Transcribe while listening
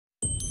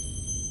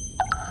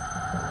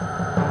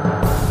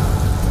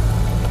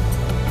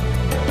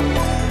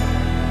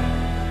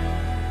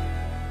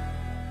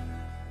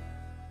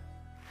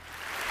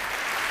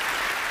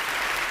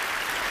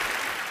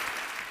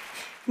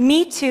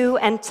Me Too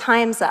and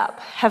Time's Up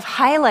have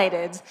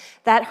highlighted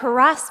that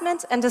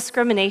harassment and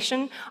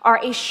discrimination are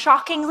a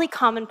shockingly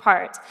common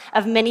part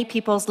of many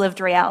people's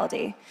lived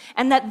reality,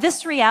 and that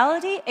this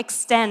reality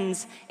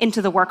extends into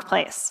the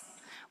workplace.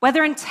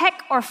 Whether in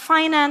tech or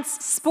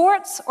finance,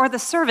 sports, or the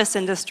service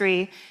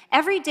industry,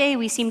 every day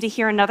we seem to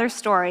hear another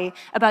story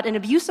about an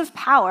abuse of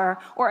power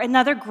or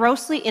another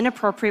grossly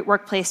inappropriate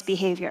workplace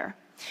behavior.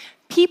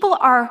 People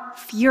are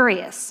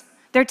furious.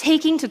 They're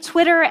taking to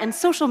Twitter and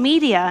social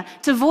media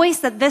to voice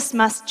that this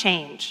must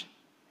change.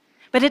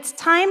 But it's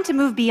time to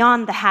move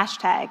beyond the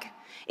hashtag.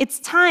 It's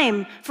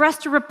time for us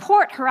to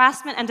report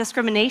harassment and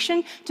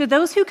discrimination to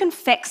those who can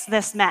fix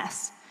this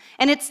mess.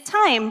 And it's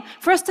time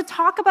for us to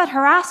talk about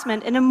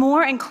harassment in a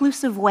more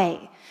inclusive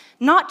way,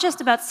 not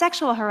just about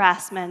sexual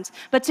harassment,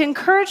 but to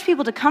encourage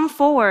people to come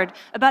forward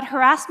about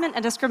harassment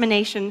and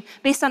discrimination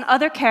based on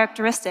other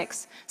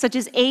characteristics, such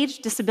as age,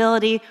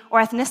 disability, or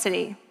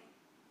ethnicity.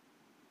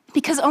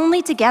 Because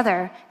only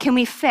together can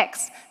we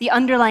fix the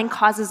underlying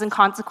causes and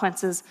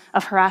consequences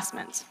of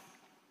harassment.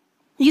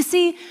 You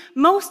see,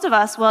 most of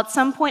us will at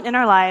some point in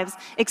our lives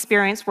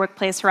experience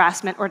workplace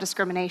harassment or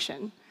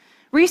discrimination.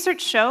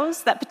 Research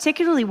shows that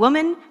particularly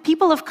women,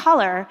 people of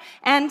color,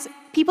 and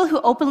people who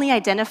openly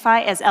identify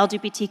as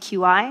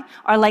LGBTQI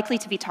are likely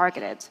to be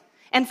targeted.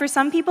 And for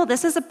some people,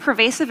 this is a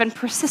pervasive and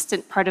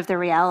persistent part of their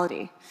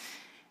reality.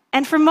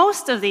 And for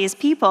most of these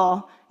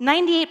people,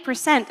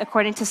 98%,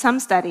 according to some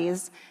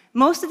studies,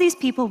 most of these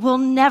people will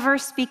never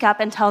speak up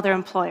and tell their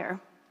employer.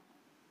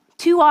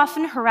 Too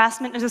often,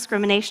 harassment and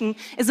discrimination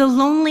is a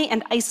lonely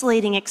and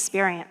isolating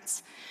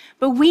experience.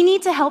 But we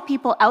need to help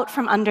people out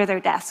from under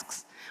their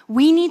desks.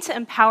 We need to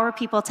empower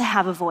people to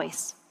have a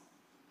voice.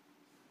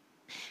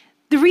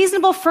 The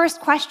reasonable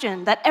first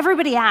question that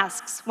everybody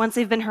asks once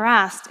they've been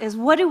harassed is,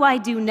 what do I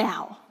do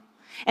now?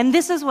 And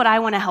this is what I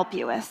want to help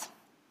you with.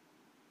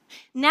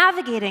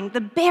 Navigating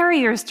the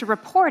barriers to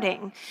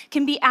reporting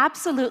can be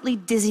absolutely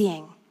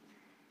dizzying.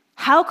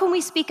 How can we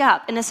speak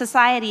up in a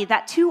society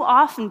that too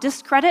often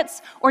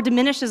discredits or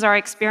diminishes our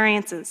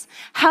experiences?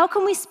 How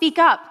can we speak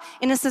up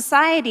in a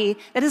society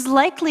that is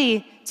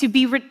likely to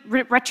be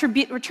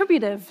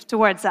retributive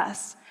towards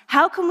us?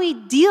 How can we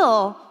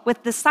deal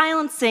with the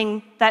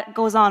silencing that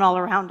goes on all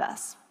around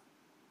us?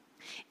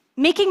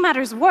 Making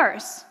matters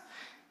worse,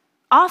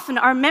 often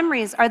our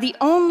memories are the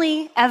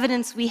only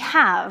evidence we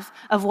have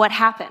of what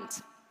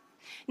happened.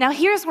 Now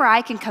here's where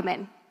I can come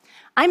in.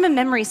 I'm a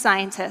memory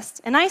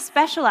scientist, and I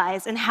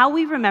specialize in how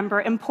we remember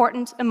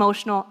important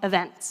emotional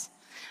events.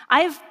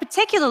 I've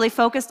particularly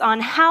focused on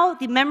how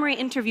the memory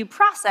interview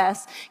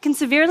process can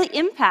severely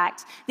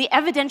impact the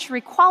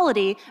evidentiary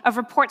quality of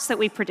reports that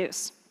we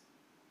produce.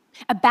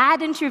 A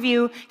bad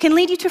interview can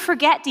lead you to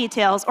forget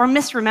details or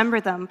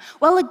misremember them,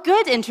 while a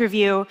good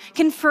interview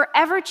can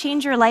forever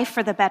change your life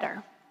for the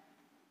better.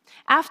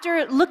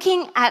 After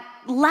looking at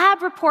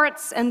lab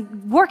reports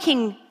and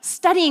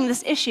studying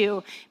this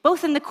issue,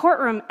 both in the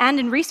courtroom and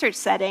in research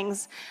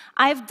settings,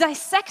 I've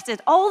dissected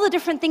all the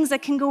different things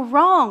that can go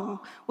wrong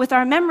with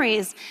our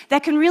memories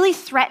that can really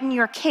threaten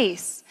your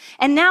case.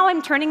 And now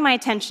I'm turning my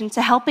attention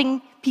to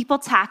helping people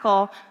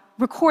tackle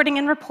recording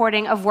and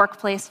reporting of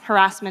workplace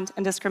harassment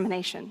and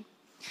discrimination.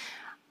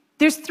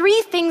 There's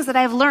 3 things that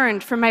I've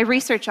learned from my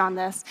research on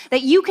this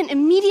that you can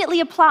immediately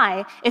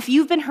apply if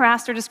you've been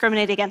harassed or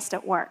discriminated against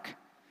at work.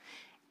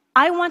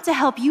 I want to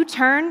help you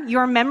turn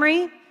your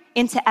memory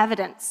into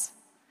evidence.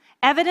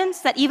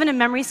 Evidence that even a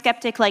memory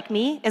skeptic like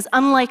me is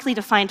unlikely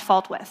to find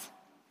fault with.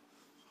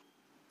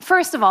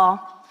 First of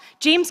all,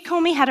 James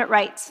Comey had it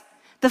right.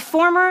 The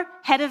former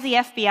head of the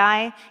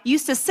FBI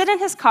used to sit in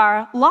his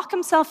car, lock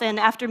himself in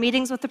after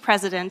meetings with the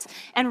president,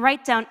 and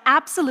write down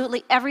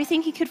absolutely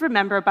everything he could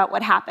remember about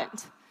what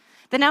happened.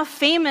 The now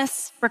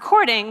famous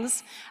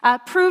recordings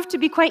proved to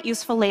be quite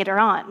useful later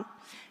on.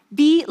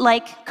 Be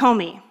like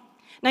Comey.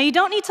 Now, you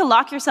don't need to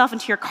lock yourself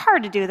into your car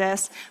to do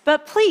this,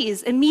 but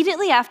please,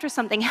 immediately after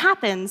something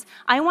happens,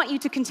 I want you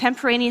to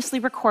contemporaneously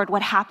record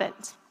what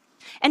happened.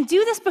 And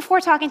do this before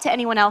talking to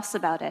anyone else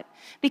about it,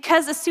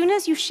 because as soon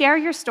as you share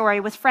your story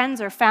with friends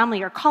or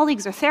family or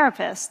colleagues or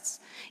therapists,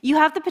 you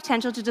have the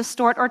potential to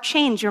distort or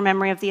change your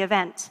memory of the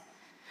event.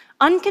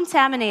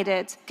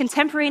 Uncontaminated,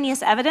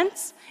 contemporaneous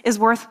evidence is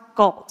worth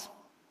gold.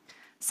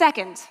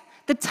 Second,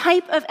 the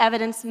type of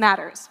evidence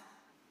matters.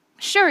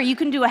 Sure, you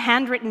can do a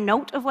handwritten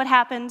note of what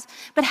happened,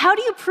 but how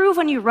do you prove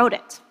when you wrote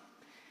it?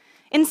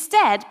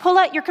 Instead, pull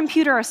out your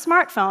computer or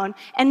smartphone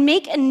and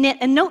make a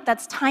note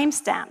that's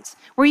time-stamped,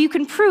 where you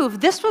can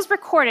prove this was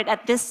recorded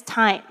at this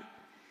time.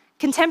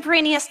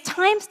 Contemporaneous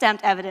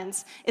time-stamped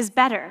evidence is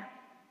better.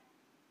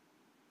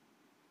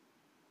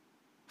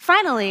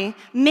 Finally,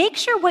 make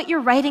sure what you're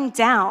writing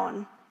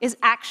down is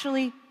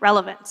actually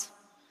relevant.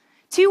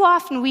 Too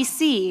often we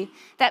see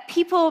that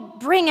people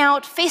bring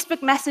out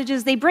Facebook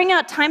messages, they bring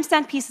out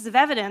timestamp pieces of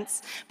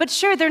evidence, but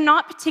sure, they're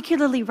not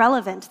particularly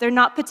relevant, they're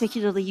not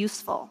particularly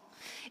useful.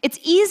 It's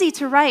easy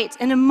to write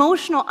an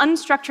emotional,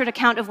 unstructured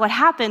account of what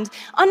happened,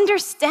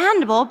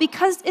 understandable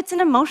because it's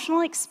an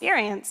emotional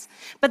experience,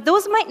 but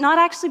those might not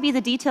actually be the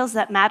details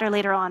that matter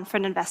later on for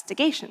an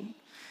investigation.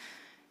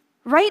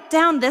 Write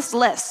down this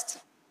list.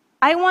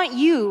 I want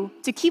you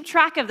to keep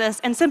track of this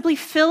and simply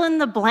fill in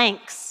the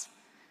blanks.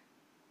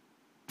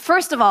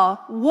 First of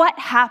all, what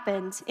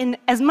happened? In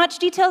as much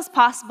detail as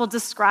possible,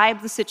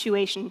 describe the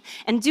situation,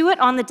 and do it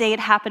on the day it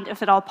happened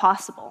if at all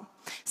possible.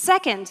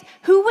 Second,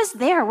 who was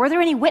there? Were there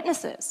any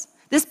witnesses?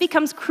 This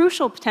becomes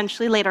crucial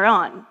potentially later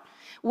on.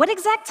 What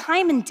exact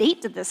time and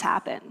date did this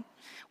happen?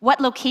 What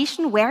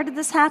location, where did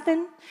this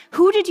happen?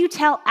 Who did you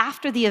tell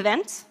after the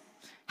event?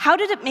 How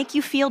did it make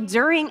you feel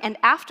during and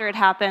after it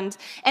happened?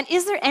 And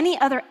is there any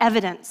other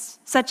evidence,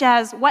 such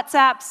as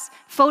WhatsApps,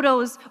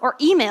 photos, or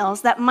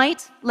emails that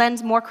might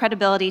lend more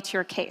credibility to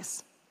your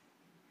case?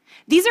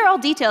 These are all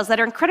details that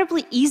are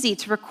incredibly easy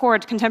to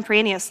record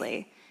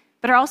contemporaneously,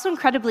 but are also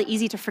incredibly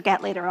easy to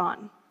forget later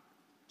on.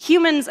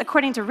 Humans,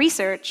 according to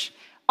research,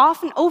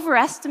 often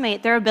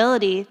overestimate their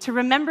ability to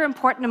remember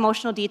important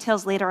emotional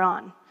details later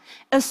on.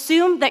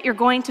 Assume that you're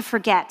going to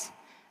forget.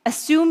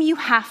 Assume you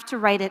have to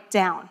write it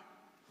down.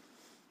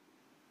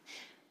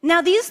 Now,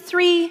 these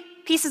 3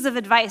 pieces of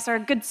advice are a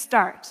good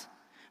start,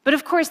 but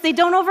of course, they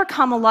don't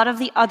overcome a lot of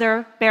the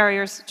other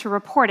barriers to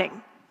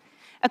reporting.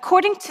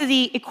 According to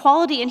the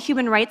Equality and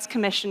Human Rights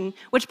Commission,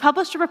 which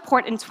published a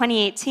report in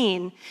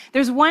 2018,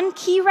 there's one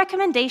key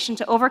recommendation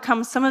to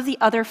overcome some of the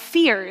other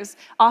fears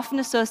often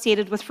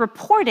associated with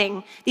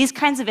reporting these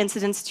kinds of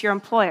incidents to your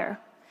employer.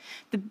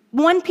 The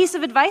one piece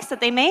of advice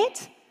that they made: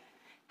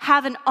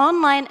 have an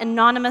online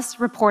anonymous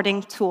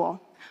reporting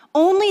tool.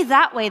 Only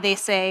that way, they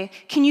say,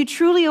 can you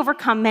truly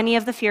overcome many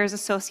of the fears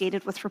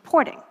associated with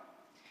reporting.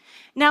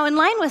 Now, in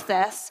line with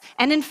this,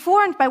 and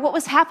informed by what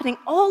was happening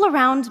all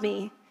around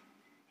me,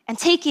 and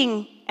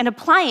taking and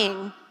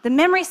applying the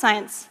memory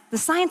science, the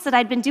science that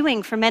I'd been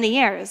doing for many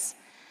years,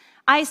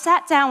 I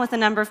sat down with a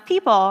number of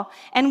people,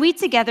 and we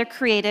together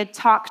created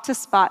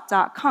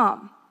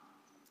TalkToSpot.com.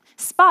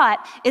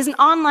 Spot is an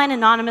online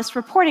anonymous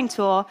reporting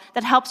tool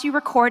that helps you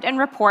record and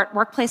report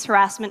workplace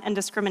harassment and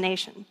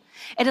discrimination.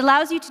 It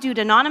allows you to do it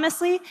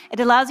anonymously, it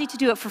allows you to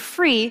do it for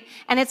free,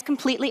 and it's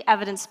completely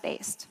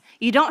evidence-based.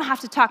 You don't have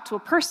to talk to a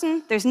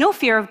person, there's no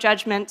fear of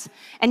judgment,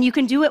 and you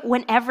can do it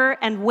whenever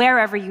and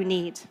wherever you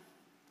need.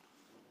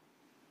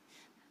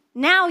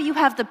 Now you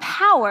have the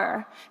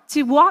power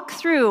to walk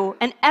through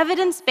an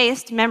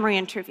evidence-based memory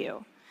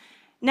interview.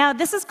 Now,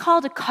 this is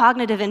called a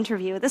cognitive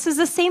interview. This is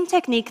the same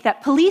technique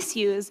that police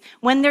use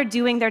when they're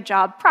doing their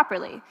job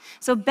properly.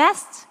 So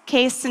best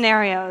case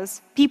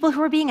scenarios, people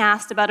who are being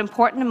asked about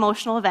important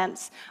emotional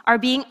events are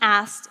being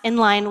asked in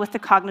line with the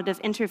cognitive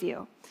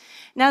interview.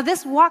 Now,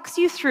 this walks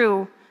you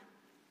through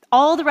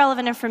all the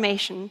relevant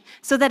information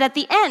so that at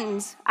the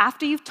end,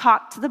 after you've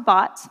talked to the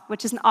bot,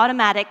 which is an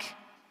automatic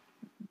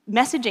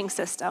messaging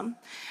system,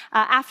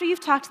 after you've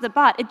talked to the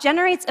bot, it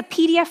generates a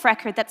PDF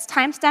record that's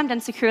timestamped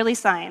and securely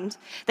signed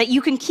that you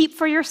can keep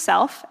for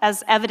yourself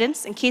as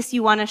evidence in case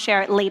you want to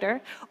share it later,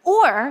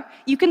 or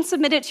you can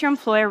submit it to your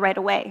employer right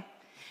away.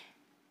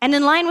 And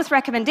in line with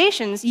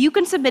recommendations, you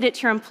can submit it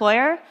to your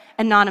employer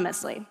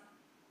anonymously.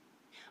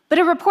 But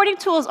a reporting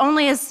tool is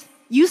only as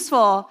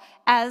useful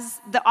as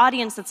the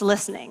audience that's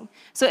listening.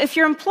 So if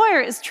your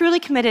employer is truly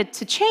committed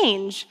to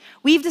change,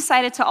 we've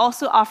decided to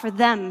also offer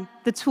them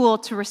the tool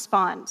to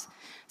respond.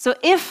 So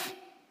if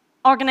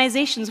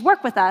organizations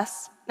work with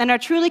us and are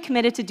truly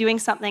committed to doing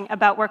something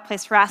about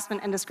workplace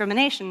harassment and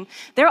discrimination,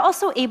 they're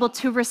also able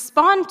to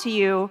respond to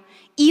you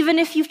even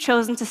if you've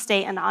chosen to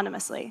stay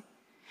anonymously.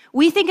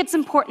 We think it's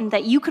important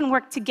that you can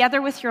work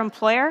together with your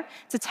employer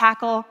to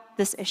tackle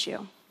this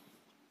issue.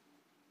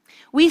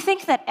 We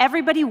think that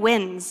everybody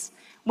wins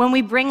when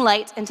we bring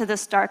light into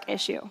this dark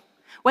issue.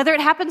 Whether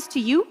it happens to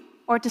you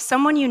or to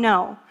someone you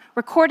know,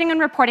 recording and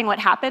reporting what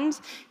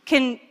happened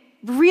can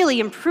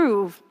really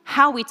improve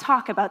how we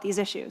talk about these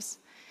issues.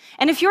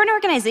 And if you're an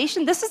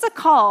organization, this is a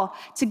call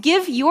to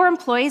give your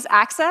employees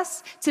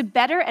access to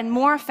better and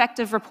more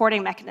effective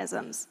reporting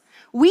mechanisms.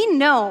 We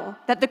know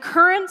that the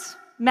current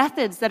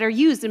methods that are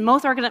used in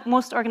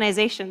most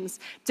organizations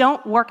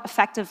don't work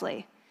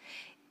effectively.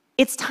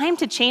 It's time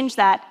to change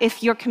that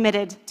if you're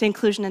committed to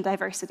inclusion and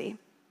diversity.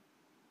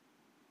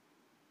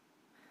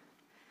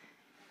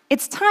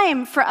 It's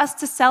time for us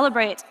to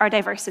celebrate our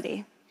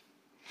diversity.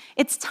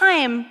 It's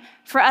time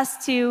for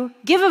us to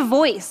give a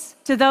voice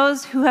to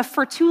those who have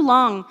for too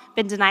long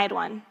been denied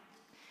one.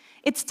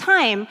 It's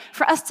time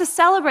for us to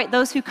celebrate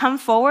those who come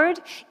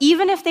forward,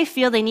 even if they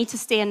feel they need to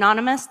stay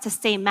anonymous, to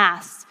stay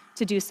masked,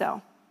 to do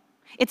so.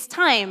 It's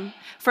time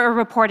for a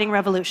reporting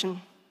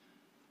revolution.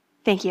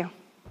 Thank you.